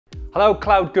Hello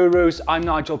Cloud Gurus, I'm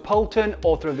Nigel Poulton,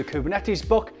 author of the Kubernetes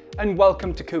book, and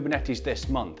welcome to Kubernetes this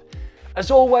month.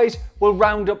 As always, we'll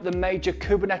round up the major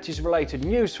Kubernetes related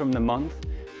news from the month,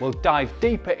 we'll dive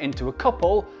deeper into a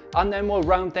couple, and then we'll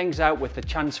round things out with the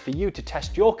chance for you to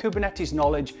test your Kubernetes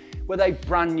knowledge with a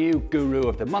brand new Guru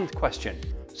of the Month question.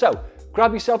 So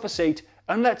grab yourself a seat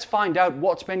and let's find out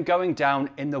what's been going down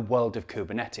in the world of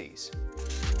Kubernetes.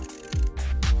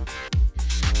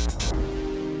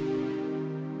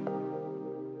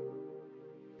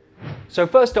 So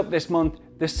first up this month,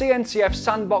 the CNCF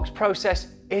Sandbox process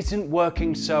isn't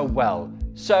working so well.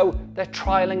 So they're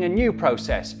trialing a new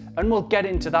process, and we'll get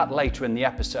into that later in the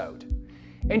episode.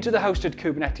 Into the hosted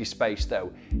Kubernetes space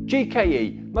though,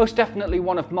 GKE, most definitely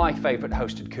one of my favourite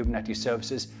hosted Kubernetes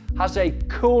services, has a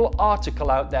cool article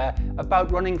out there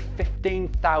about running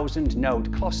 15,000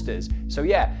 node clusters. So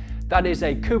yeah, that is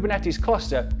a Kubernetes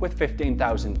cluster with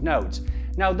 15,000 nodes.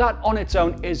 Now that on its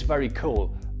own is very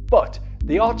cool, but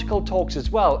the article talks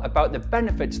as well about the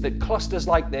benefits that clusters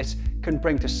like this can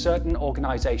bring to certain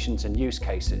organizations and use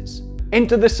cases.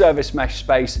 Into the service mesh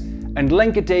space, and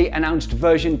Linkerd announced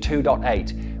version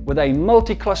 2.8 with a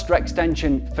multi-cluster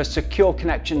extension for secure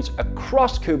connections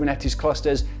across Kubernetes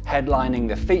clusters headlining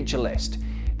the feature list.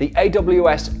 The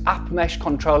AWS App Mesh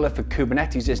controller for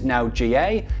Kubernetes is now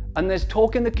GA, and there's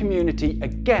talk in the community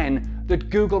again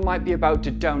that Google might be about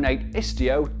to donate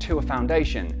Istio to a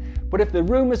foundation. But if the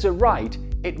rumours are right,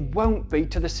 it won't be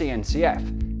to the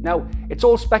CNCF. Now, it's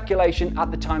all speculation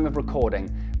at the time of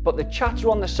recording, but the chatter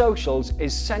on the socials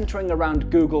is centering around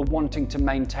Google wanting to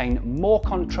maintain more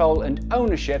control and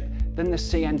ownership than the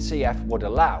CNCF would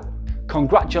allow.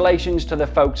 Congratulations to the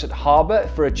folks at Harbour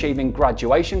for achieving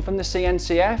graduation from the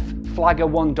CNCF. Flagger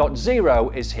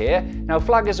 1.0 is here. Now,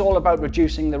 Flagger is all about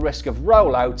reducing the risk of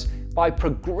rollouts by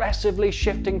progressively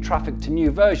shifting traffic to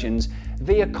new versions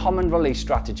via common release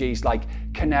strategies like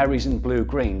canaries and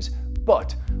blue-greens,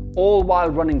 but all while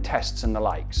running tests and the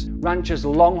likes. Rancher's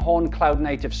Longhorn Cloud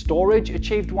Native Storage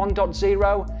achieved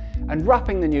 1.0, and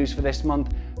wrapping the news for this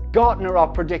month, Gartner are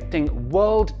predicting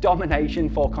world domination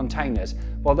for containers.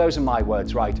 Well, those are my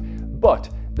words, right? But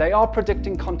they are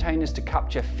predicting containers to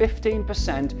capture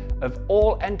 15% of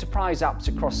all enterprise apps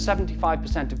across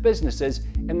 75% of businesses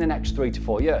in the next 3 to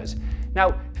 4 years.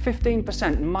 Now,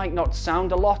 15% might not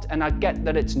sound a lot, and I get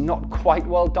that it's not quite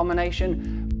world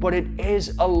domination, but it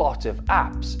is a lot of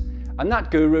apps. And that,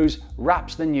 Gurus,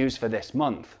 wraps the news for this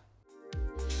month.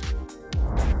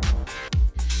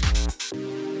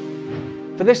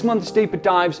 For this month's deeper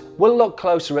dives, we'll look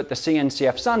closer at the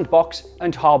CNCF Sandbox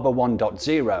and Harbour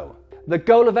 1.0. The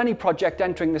goal of any project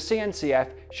entering the CNCF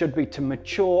should be to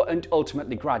mature and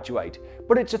ultimately graduate,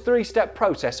 but it's a 3-step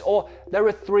process, or there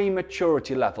are 3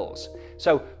 maturity levels.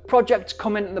 So projects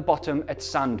come in at the bottom at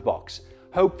Sandbox,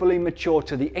 hopefully mature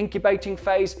to the incubating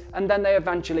phase, and then they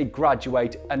eventually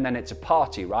graduate, and then it's a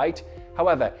party, right?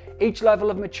 However, each level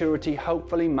of maturity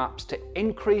hopefully maps to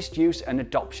increased use and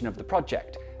adoption of the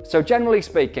project. So generally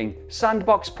speaking,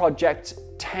 Sandbox projects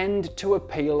tend to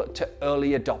appeal to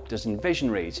early adopters and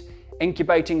visionaries.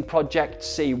 Incubating projects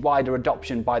see wider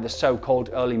adoption by the so-called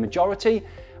early majority,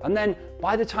 and then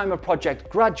by the time a project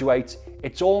graduates,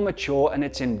 it's all mature and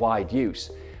it's in wide use.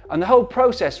 And the whole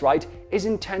process, right, is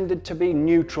intended to be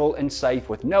neutral and safe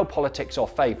with no politics or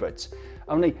favourites.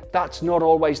 Only that's not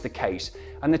always the case,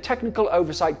 and the Technical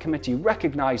Oversight Committee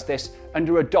recognise this and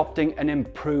are adopting an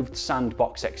improved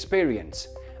Sandbox experience.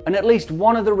 And at least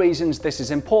one of the reasons this is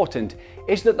important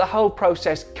is that the whole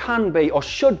process can be, or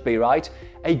should be, right,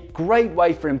 a great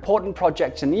way for important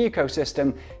projects in the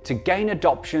ecosystem to gain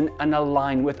adoption and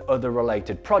align with other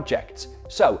related projects.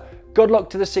 So, good luck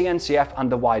to the CNCF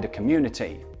and the wider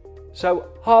community. So,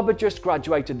 Harbour just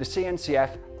graduated the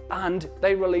CNCF and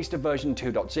they released a version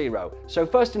 2.0. So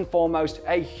first and foremost,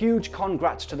 a huge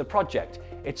congrats to the project.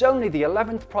 It's only the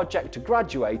 11th project to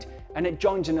graduate, and it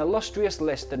joins an illustrious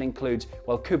list that includes,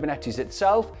 well, Kubernetes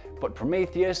itself, but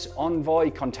Prometheus, Envoy,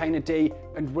 Containerd,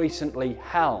 and recently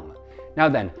Helm. Now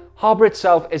then, Harbour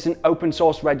itself is an open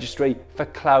source registry for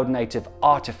cloud-native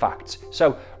artifacts.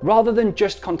 So rather than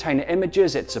just container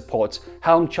images, it supports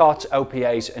Helm charts,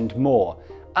 OPAs, and more.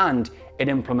 And it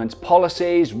implements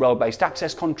policies, role-based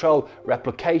access control,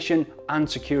 replication, and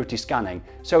security scanning.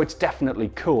 So it's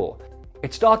definitely cool.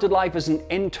 It started life as an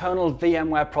internal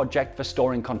VMware project for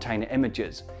storing container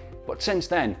images, but since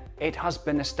then, it has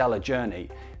been a stellar journey.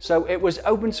 So it was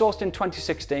open sourced in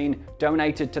 2016,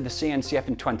 donated to the CNCF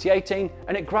in 2018,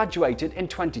 and it graduated in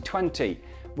 2020,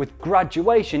 with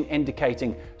graduation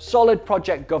indicating solid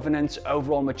project governance,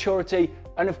 overall maturity,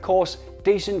 and of course,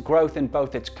 decent growth in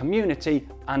both its community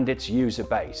and its user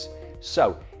base.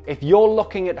 So if you're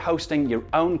looking at hosting your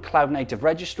own cloud-native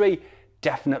registry,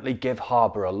 definitely give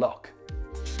Harbor a look.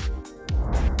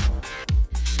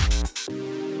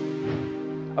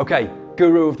 Okay,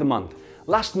 Guru of the Month.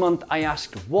 Last month I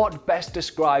asked what best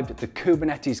described the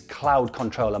Kubernetes Cloud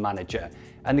Controller Manager,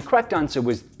 and the correct answer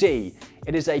was D.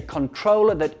 It is a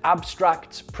controller that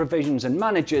abstracts, provisions and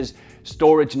manages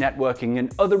storage, networking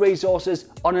and other resources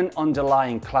on an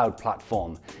underlying cloud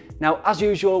platform. Now, as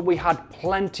usual, we had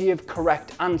plenty of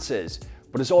correct answers,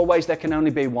 but as always, there can only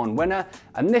be one winner,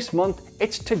 and this month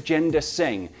it's Tajinder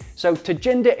Singh. So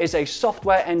Tajinder is a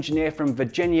software engineer from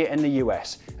Virginia in the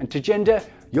US, and Tajinder,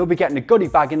 you'll be getting a goodie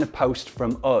bag in the post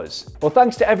from us. Well,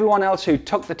 thanks to everyone else who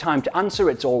took the time to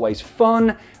answer. It's always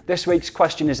fun. This week's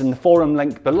question is in the forum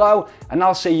link below, and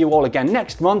I'll see you all again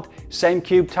next month. Same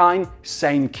cube time,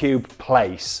 same cube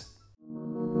place.